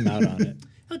calls him out on it.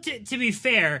 Well, to be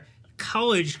fair,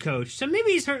 college coach, so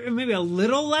maybe he's heard maybe a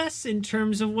little less in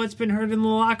terms of what's been heard in the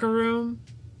locker room.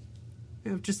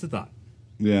 Just a thought.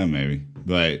 Yeah, maybe,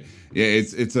 but yeah,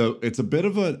 it's a bit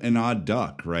of an odd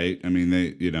duck, right? I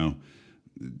mean,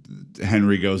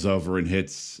 Henry goes over and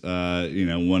hits,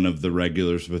 one of the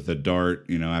regulars with a dart,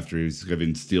 after he's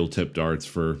giving steel tip darts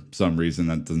for some reason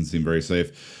that doesn't seem very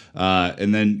safe.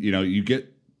 And then, you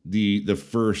get the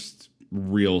first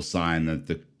real sign that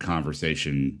the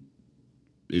conversation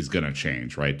is going to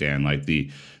change, right, Dan? Like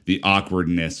the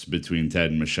awkwardness between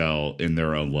Ted and Michelle in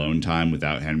their alone time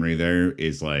without Henry there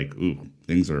is like, ooh,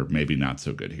 things are maybe not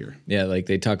so good here. Yeah, like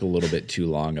they talk a little bit too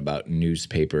long about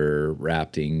newspaper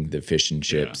wrapping the fish and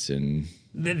chips, and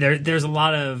there's a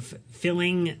lot of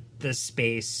filling the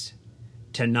space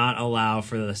to not allow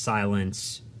for the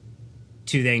silence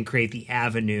to then create the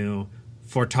avenue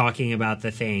for talking about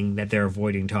the thing that they're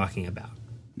avoiding talking about.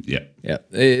 Yeah. Yeah.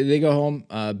 They go home,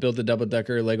 build a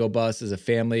double-decker Lego bus as a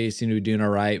family, seem to be doing all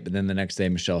right. But then the next day,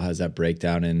 Michelle has that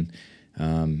breakdown, and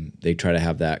they try to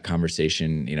have that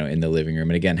conversation, in the living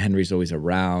room. And again, Henry's always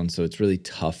around, so it's really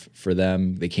tough for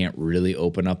them. They can't really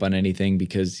open up on anything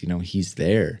because, he's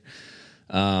there.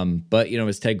 But,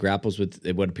 as Ted grapples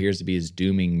with what appears to be his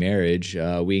dooming marriage,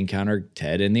 we encounter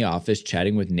Ted in the office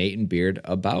chatting with Nate and Beard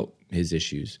about his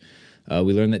issues.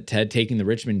 We learned that Ted taking the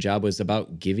Richmond job was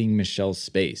about giving Michelle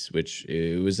space, which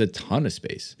it was a ton of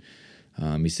space.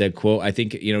 He said, quote, I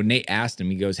think, Nate asked him,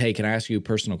 he goes, "Hey, can I ask you a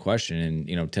personal question?"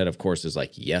 And, Ted, of course, is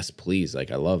like, "Yes, please." Like,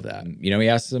 I love that. He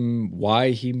asked him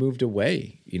why he moved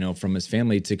away, from his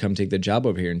family to come take the job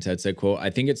over here. And Ted said, quote,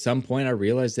 "I think at some point I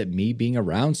realized that me being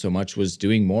around so much was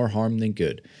doing more harm than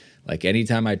good. Like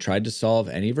anytime I tried to solve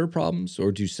any of her problems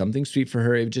or do something sweet for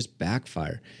her, it would just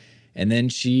backfire. And then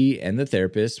she and the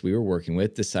therapist we were working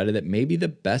with decided that maybe the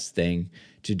best thing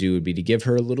to do would be to give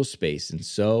her a little space. And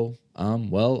so,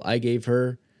 I gave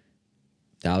her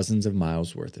thousands of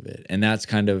miles worth of it." And that's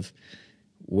kind of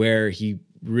where he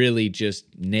really just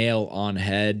nail on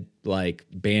head, like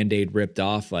Band-Aid ripped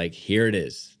off, like, here it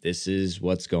is. This is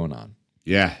what's going on.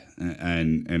 Yeah.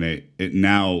 And it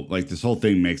now, like, this whole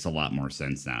thing makes a lot more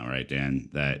sense now, right, Dan?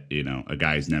 That, a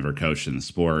guy who's never coached in the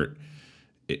sport,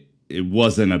 it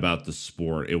wasn't about the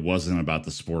sport. It wasn't about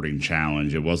the sporting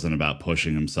challenge. It wasn't about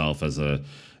pushing himself as a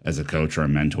coach or a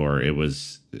mentor. It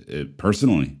was a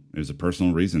personal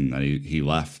reason that he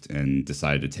left and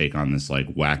decided to take on this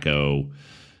like wacko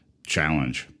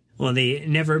challenge. Well, they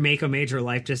never make a major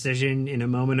life decision in a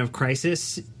moment of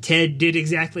crisis. Ted did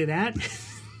exactly that.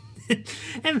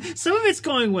 And some of it's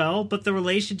going well, but the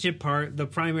relationship part, the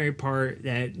primary part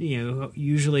that,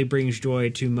 usually brings joy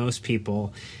to most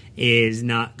people, is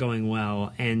not going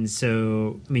well. And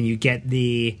so, I mean, you get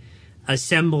the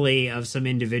assembly of some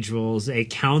individuals, a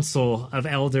council of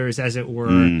elders, as it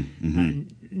were,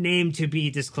 named to be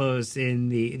disclosed in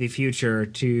the future,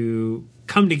 to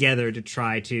come together to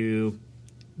try to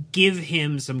give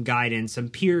him some guidance, some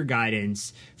peer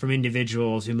guidance from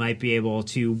individuals who might be able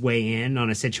to weigh in on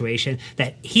a situation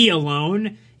that he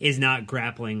alone is not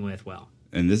grappling with well.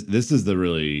 And this is the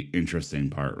really interesting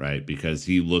part, right? Because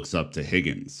he looks up to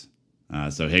Higgins.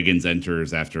 So Higgins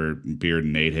enters after Beard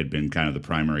and Nate had been kind of the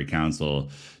primary counsel.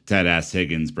 Ted asks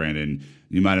Higgins, Brandon,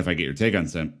 you mind if I get your take on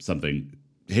something?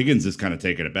 Higgins is kind of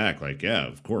taken aback, like, yeah,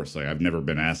 of course. Like, I've never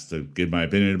been asked to give my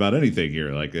opinion about anything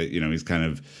here. Like, he's kind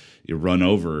of run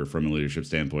over from a leadership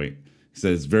standpoint. He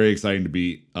says it's very exciting to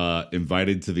be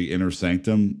invited to the inner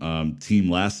sanctum,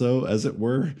 Team Lasso, as it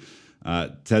were.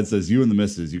 Ted says, you and the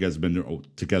missus, you guys have been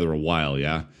together a while,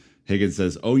 yeah? Higgins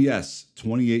says, oh, yes,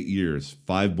 28 years,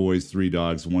 5 boys, 3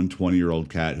 dogs, 1 20-year-old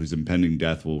cat whose impending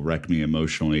death will wreck me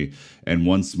emotionally, and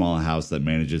 1 small house that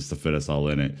manages to fit us all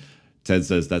in it. Ted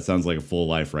says, that sounds like a full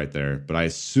life right there, but I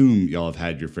assume y'all have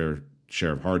had your fair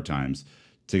share of hard times.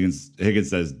 Higgins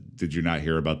says, did you not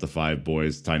hear about the 5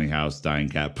 boys, tiny house, dying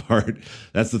cat part?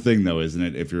 That's the thing, though, isn't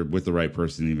it? If you're with the right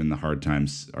person, even the hard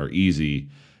times are easy.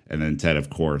 And then Ted, of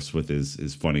course, with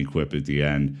his funny quip at the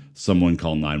end, someone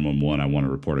call 911, I want to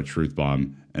report a truth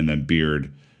bomb. And then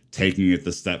Beard taking it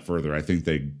the step further. I think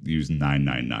they use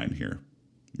 999 here,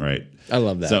 right? I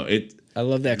love that. So I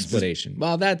love the explanation.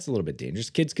 Well, that's a little bit dangerous.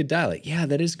 Kids could die. Like, yeah,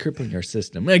 that is crippling our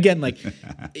system. Again, like,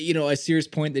 a serious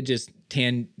point that just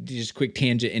quick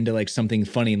tangent into like something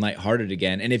funny and lighthearted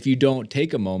again. And if you don't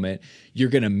take a moment, you're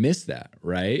gonna miss that,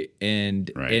 right? And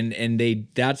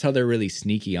that's how they're really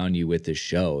sneaky on you with this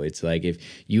show. It's like if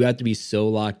you have to be so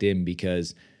locked in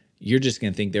because you're just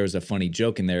gonna think there was a funny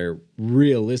joke in there.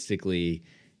 Realistically,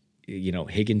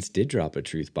 Higgins did drop a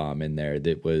truth bomb in there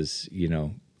that was,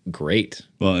 great.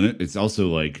 Well, and it's also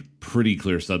like pretty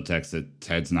clear subtext that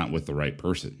Ted's not with the right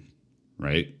person,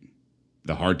 right?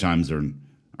 The hard times are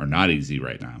not easy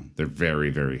right now. They're very,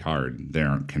 very hard. They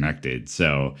aren't connected.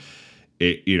 So,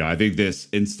 I think this,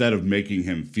 instead of making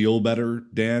him feel better,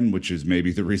 Dan, which is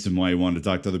maybe the reason why he wanted to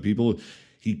talk to other people,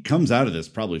 he comes out of this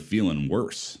probably feeling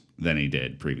worse than he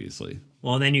did previously.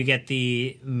 Well, then you get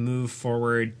the move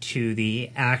forward to the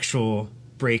actual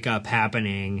breakup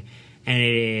happening, and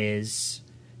it is,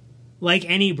 like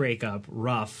any breakup,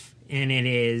 rough, and it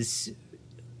is,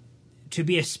 to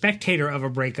be a spectator of a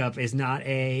breakup is not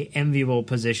a enviable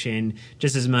position,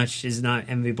 just as much as not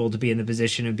enviable to be in the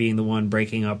position of being the one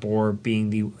breaking up or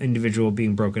being the individual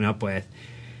being broken up with.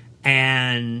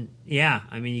 And yeah,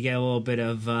 I mean, you get a little bit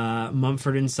of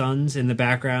Mumford and Sons in the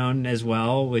background as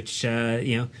well, which,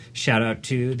 shout out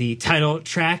to the title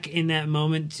track in that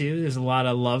moment too. There's a lot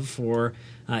of love for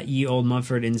ye old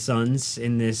Mumford and Sons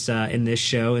in this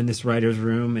show, in this writer's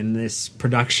room, in this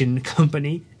production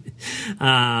company.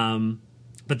 But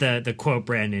the quote,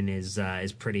 Brandon, is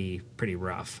pretty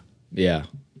rough. Yeah.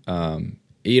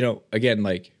 Again,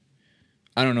 like,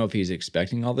 I don't know if he's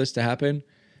expecting all this to happen,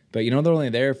 but they're only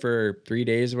there for 3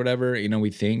 days or whatever.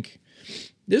 We think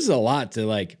this is a lot to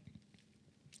like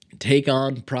take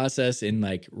on, process, and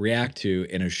like react to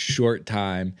in a short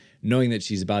time, knowing that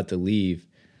she's about to leave.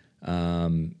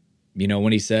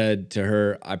 When he said to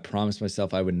her, I promised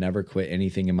myself I would never quit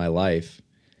anything in my life,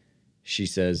 she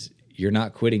says, you're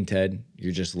not quitting, Ted.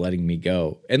 You're just letting me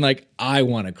go. And like, I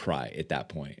want to cry at that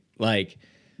point. Like,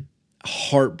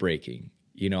 heartbreaking.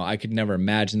 I could never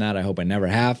imagine that. I hope I never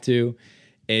have to.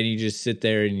 And you just sit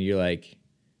there and you're like,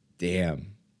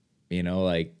 damn,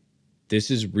 like, this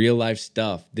is real life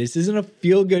stuff. This isn't a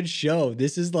feel good show.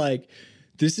 This is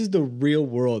the real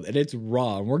world, and it's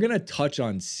raw. And we're going to touch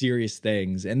on serious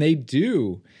things, and they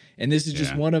do. And this is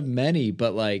just one of many,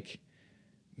 but like,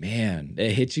 man,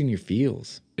 it hits you in your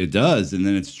feels. It does. And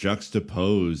then it's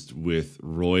juxtaposed with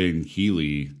Roy and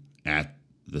Keeley at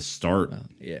the start.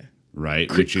 Yeah.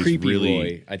 Right. Which is creepy really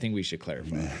Roy. I think we should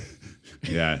clarify.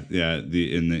 Yeah.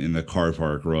 In the car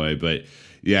park, Roy. But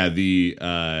yeah,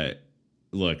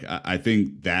 look, I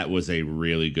think that was a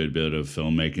really good bit of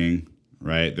filmmaking.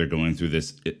 Right, they're going through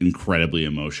this incredibly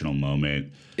emotional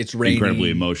moment. It's raining. Incredibly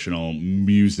emotional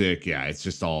music. Yeah, it's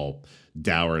just all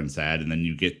dour and sad. And then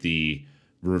you get the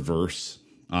reverse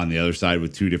on the other side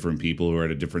with 2 different people who are at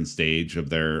a different stage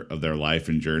of their life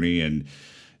and journey. And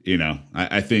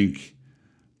I think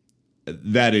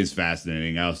that is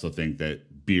fascinating. I also think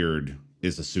that Beard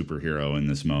is a superhero in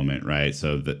this moment, right?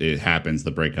 So it happens,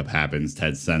 the breakup happens,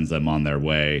 Ted sends them on their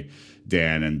way,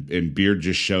 Dan, and Beard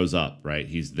just shows up, right?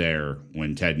 He's there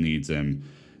when Ted needs him,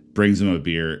 brings him a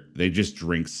beer. They just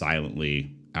drink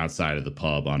silently outside of the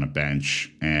pub on a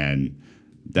bench, and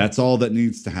that's all that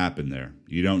needs to happen there.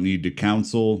 You don't need to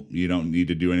counsel, you don't need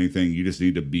to do anything, you just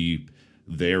need to be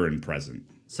there and present.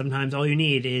 Sometimes all you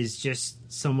need is just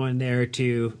someone there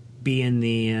to be in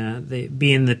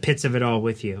the pits of it all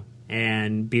with you.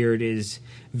 And Beard is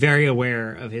very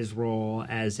aware of his role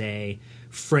as a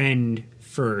friend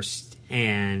first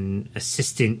and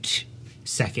assistant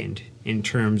second in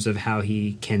terms of how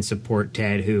he can support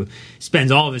Ted, who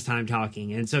spends all of his time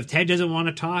talking. And so if Ted doesn't want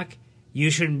to talk, you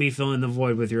shouldn't be filling the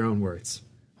void with your own words.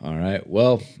 All right.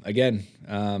 Well, again,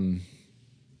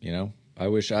 I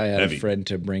wish I had a friend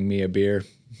to bring me a beer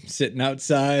sitting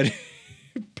outside.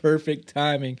 Perfect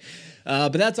timing.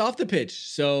 But that's off the pitch.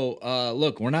 So,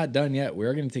 look, we're not done yet.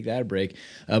 We're going to take that a break.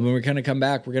 When we're going to come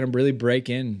back, we're going to really break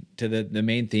into the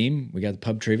main theme. We got the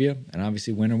pub trivia and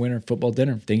obviously winner, football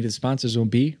dinner. Thank you to the sponsors. We'll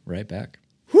be right back.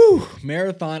 Whew,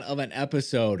 marathon of an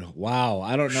episode. Wow.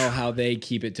 I don't know how they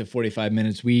keep it to 45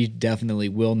 minutes. We definitely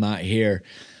will not here.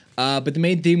 But the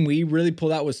main theme we really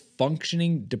pulled out was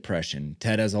functioning depression.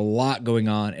 Ted has a lot going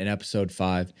on in episode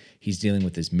 5. He's dealing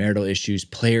with his marital issues,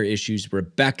 player issues,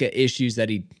 Rebecca issues that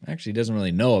he actually doesn't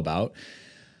really know about.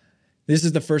 This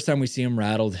is the first time we see him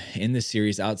rattled in the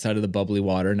series outside of the bubbly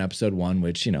water in episode 1,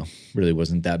 which, really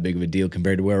wasn't that big of a deal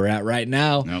compared to where we're at right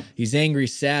now. Nope. He's angry,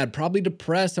 sad, probably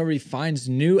depressed. However, he finds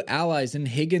new allies in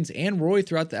Higgins and Roy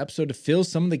throughout the episode to fill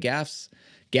some of the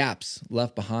gaps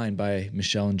left behind by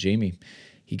Michelle and Jamie.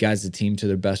 He guides the team to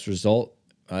their best result,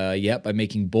 by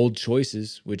making bold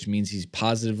choices, which means he's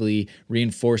positively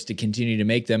reinforced to continue to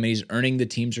make them, and he's earning the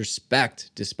team's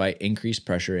respect despite increased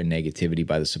pressure and negativity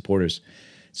by the supporters.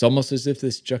 It's almost as if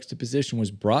this juxtaposition was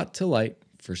brought to light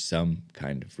for some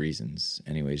kind of reasons.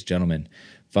 Anyways, gentlemen,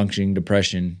 functioning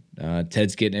depression,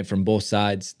 Ted's getting it from both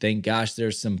sides. Thank gosh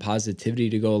there's some positivity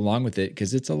to go along with it,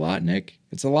 because it's a lot, Nick.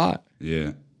 It's a lot.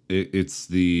 Yeah, it's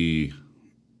the...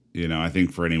 I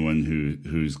think for anyone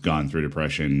who's gone through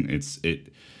depression,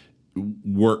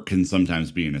 work can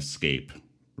sometimes be an escape,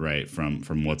 right,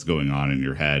 from what's going on in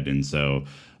your head. And so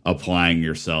applying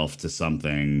yourself to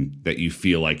something that you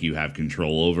feel like you have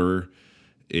control over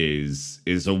is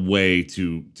a way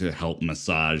to help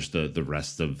massage the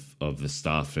rest of the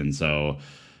stuff. And so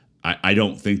I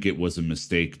don't think it was a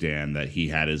mistake, Dan, that he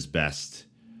had his best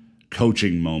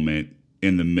coaching moment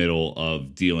in the middle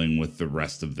of dealing with the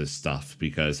rest of this stuff,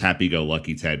 because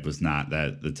happy-go-lucky Ted was not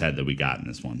the Ted that we got in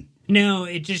this one. No,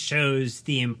 it just shows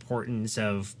the importance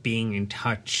of being in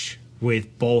touch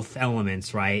with both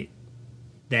elements, right?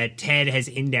 That Ted has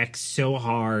indexed so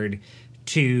hard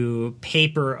to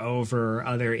paper over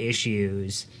other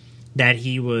issues that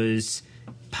he was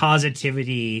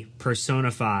positivity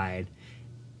personified,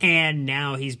 and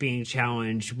now he's being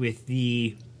challenged with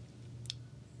the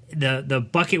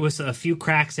bucket with a few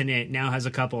cracks in it now has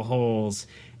a couple holes,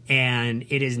 and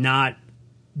it is not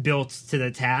built to the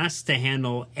task to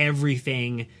handle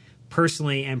everything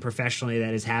personally and professionally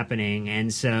that is happening.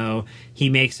 And so he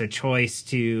makes a choice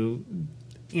to,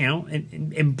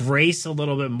 embrace a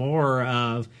little bit more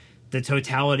of the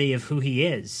totality of who he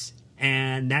is.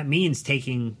 And that means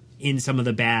taking in some of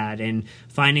the bad and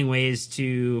finding ways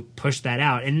to push that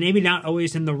out. And maybe not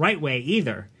always in the right way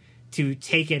either, to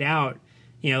take it out.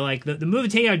 Like the move to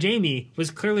take out Jamie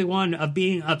was clearly one of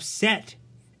being upset,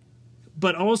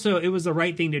 but also it was the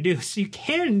right thing to do. So you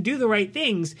can do the right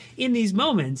things in these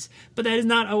moments, but that is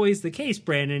not always the case,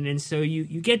 Brandon. And so you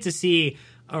get to see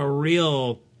a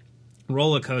real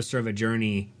roller coaster of a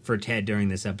journey for Ted during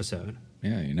this episode.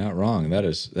 Yeah, you're not wrong. That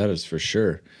is for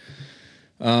sure.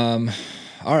 All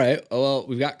right. Well,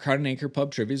 we've got Crowd and Anchor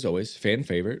Pub Trivia as always. Fan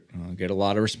favorite. I'll get a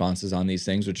lot of responses on these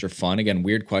things, which are fun. Again,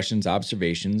 weird questions,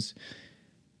 observations.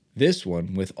 This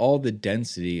one, with all the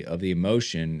density of the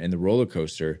emotion and the roller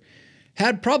coaster,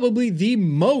 had probably the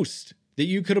most that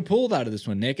you could have pulled out of this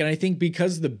one, Nick. And I think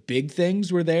because the big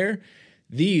things were there,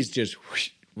 these just whoosh,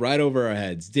 right over our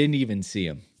heads. Didn't even see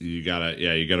them. You gotta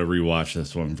rewatch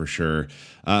this one for sure.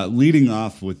 Leading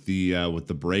off with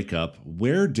the breakup,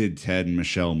 where did Ted and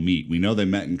Michelle meet? We know they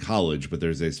met in college, but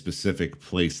there's a specific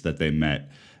place that they met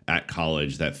at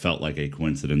college that felt like a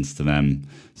coincidence to them.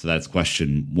 So that's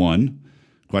question 1.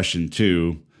 Question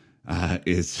 2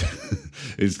 is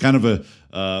kind of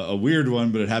a weird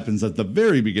one, but it happens at the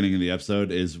very beginning of the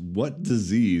episode, is what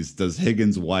disease does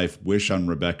Higgins' wife wish on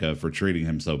Rebecca for treating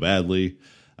him so badly?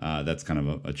 That's kind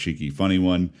of a cheeky, funny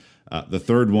one. The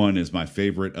third one is my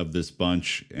favorite of this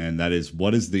bunch, and that is,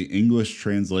 what is the English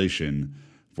translation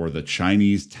for the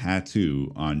Chinese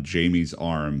tattoo on Jamie's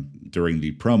arm during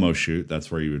the promo shoot.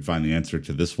 That's where you would find the answer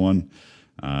to this one.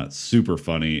 Super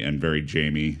funny and very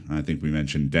Jamie. I think we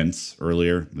mentioned Dents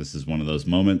earlier. This is one of those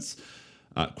moments.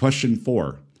 Question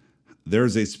 4.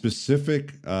 There's a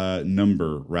specific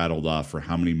number rattled off for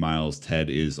how many miles Ted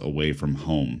is away from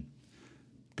home.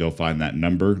 Go find that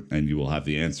number, and you will have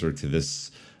the answer to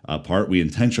this part. We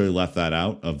intentionally left that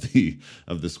out of the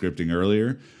scripting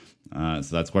earlier. So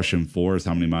that's question 4, is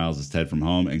how many miles is Ted from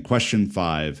home? And question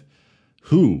 5,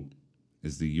 who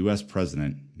is the U.S.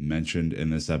 president mentioned in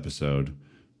this episode?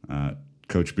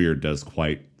 Coach Beard does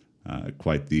quite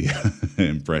the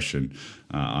impression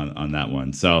on that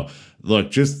one. So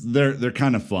look, just they're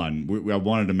kind of fun. I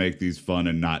wanted to make these fun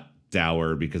and not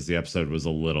dour because the episode was a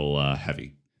little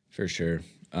heavy. For sure.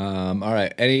 All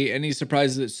right. Any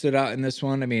surprises that stood out in this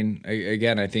one? I mean,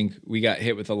 again, I think we got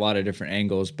hit with a lot of different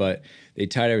angles, but they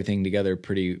tied everything together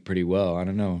pretty well. I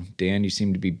don't know. Dan, you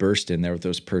seem to be bursting there with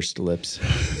those pursed lips.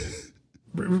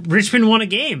 Richmond won a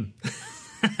game.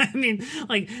 I mean,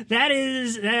 like that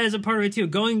is a part of it too.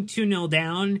 Going 2-0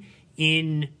 down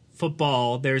in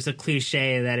football, there's a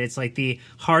cliche that it's like the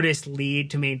hardest lead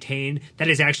to maintain. That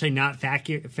is actually not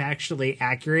factually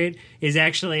accurate. Is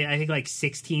actually, I think, like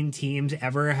 16 teams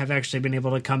ever have actually been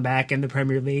able to come back in the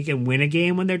Premier League and win a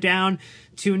game when they're down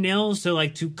 2-0. So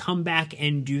like to come back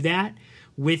and do that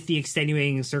with the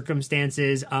extenuating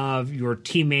circumstances of your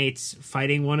teammates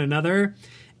fighting one another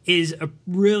is a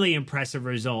really impressive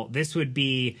result. This would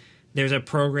be, there's a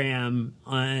program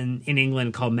in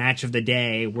England called Match of the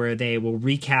Day where they will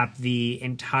recap the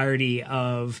entirety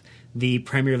of the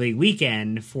Premier League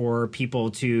weekend for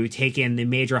people to take in the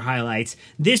major highlights.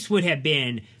 This would have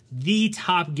been the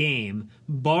top game,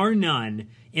 bar none,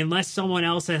 unless someone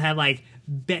else had like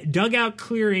dugout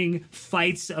clearing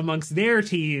fights amongst their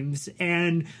teams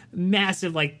and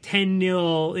massive like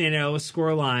 10-0,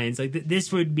 score lines. Like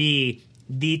this would be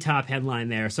the top headline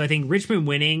there. So I think Richmond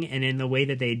winning, and in the way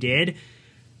that they did,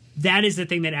 that is the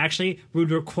thing that actually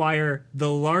would require the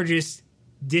largest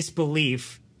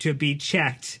disbelief to be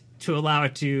checked to allow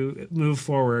it to move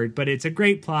forward. But it's a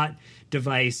great plot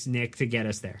device, Nick, to get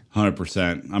us there.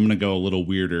 100%. I'm going to go a little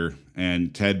weirder.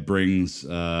 And Ted brings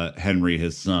Henry,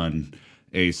 his son,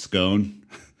 a scone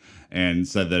and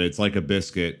said that it's like a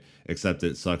biscuit, except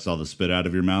it sucks all the spit out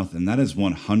of your mouth. And that is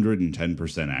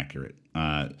 110% accurate.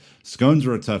 Scones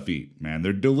are a tough eat, man.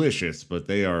 They're delicious, but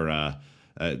they are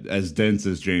as dense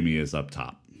as Jamie is up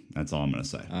top. That's all I'm going to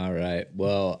say. All right.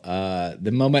 Well,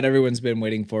 the moment everyone's been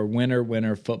waiting for,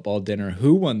 winner, football dinner.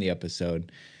 Who won the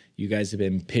episode? You guys have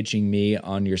been pitching me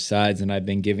on your sides, and I've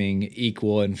been giving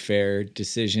equal and fair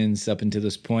decisions up until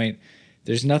this point.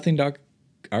 There's nothing to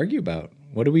argue about.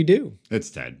 What do we do? It's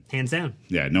Ted. Hands down.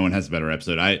 Yeah, no one has a better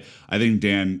episode. I think,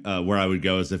 Dan, where I would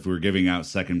go is if we were giving out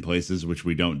second places, which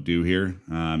we don't do here,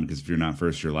 because if you're not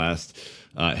first, you're last.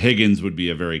 Higgins would be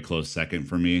a very close second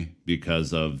for me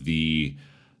because of the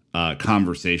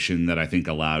conversation that I think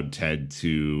allowed Ted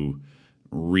to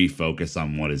refocus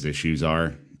on what his issues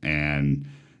are. And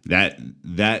that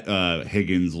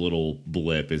Higgins little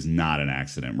blip is not an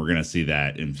accident. We're going to see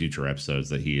that in future episodes,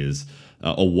 that he is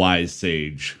a wise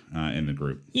sage in the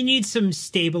group. You need some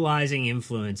stabilizing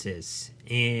influences.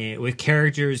 With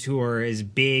characters who are as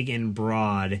big and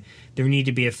broad, there need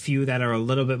to be a few that are a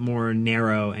little bit more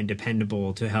narrow and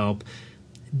dependable to help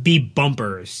be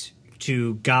bumpers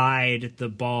to guide the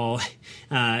ball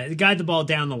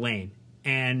down the lane.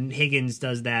 And Higgins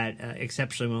does that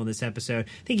exceptionally well in this episode.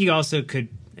 I think he also could,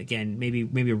 again, maybe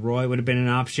Roy would have been an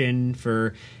option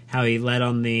for how he led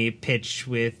on the pitch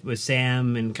with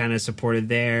Sam and kind of supported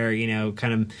there,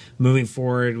 kind of moving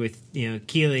forward with,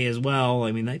 Keeley as well.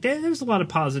 I mean, like there was a lot of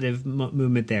positive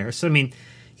movement there. So, I mean,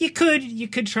 you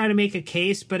could try to make a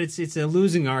case, but it's a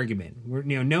losing argument.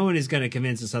 No one is going to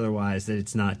convince us otherwise that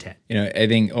it's not Ted. I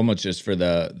think almost just for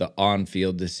the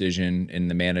on-field decision in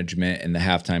the management and the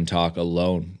halftime talk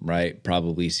alone, right,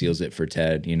 probably seals it for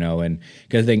Ted. And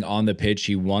because I think on the pitch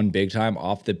he won big time.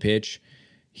 Off the pitch,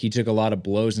 he took a lot of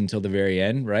blows until the very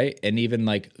end, right? And even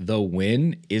like the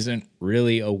win isn't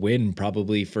really a win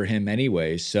probably for him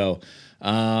anyway. So.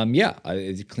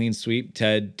 It's a clean sweep.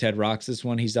 Ted rocks this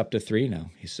one. He's up to 3 now.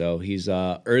 So he's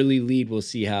early lead. We'll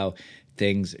see how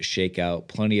things shake out.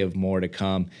 Plenty of more to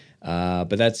come. But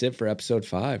that's it for episode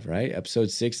 5, right? Episode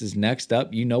 6 is next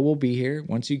up. We'll be here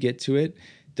once you get to it.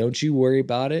 Don't you worry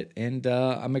about it. And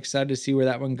I'm excited to see where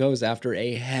that one goes after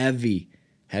a heavy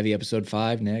episode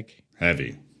 5, Nick.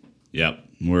 Heavy. Yep.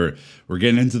 We're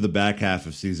getting into the back half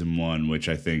of season 1, which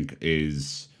I think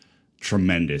is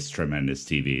tremendous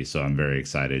TV. So I'm very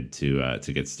excited to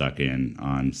get stuck in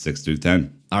on 6 through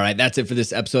 10. All right, that's it for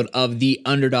this episode of The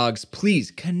Underdogs.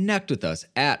 Please connect with us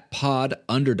at Pod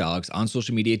Underdogs on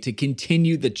social media to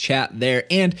continue the chat there.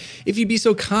 And if you'd be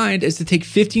so kind as to take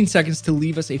 15 seconds to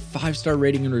leave us a 5-star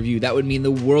rating and review, that would mean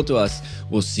the world to us.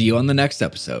 We'll see you on the next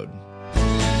episode.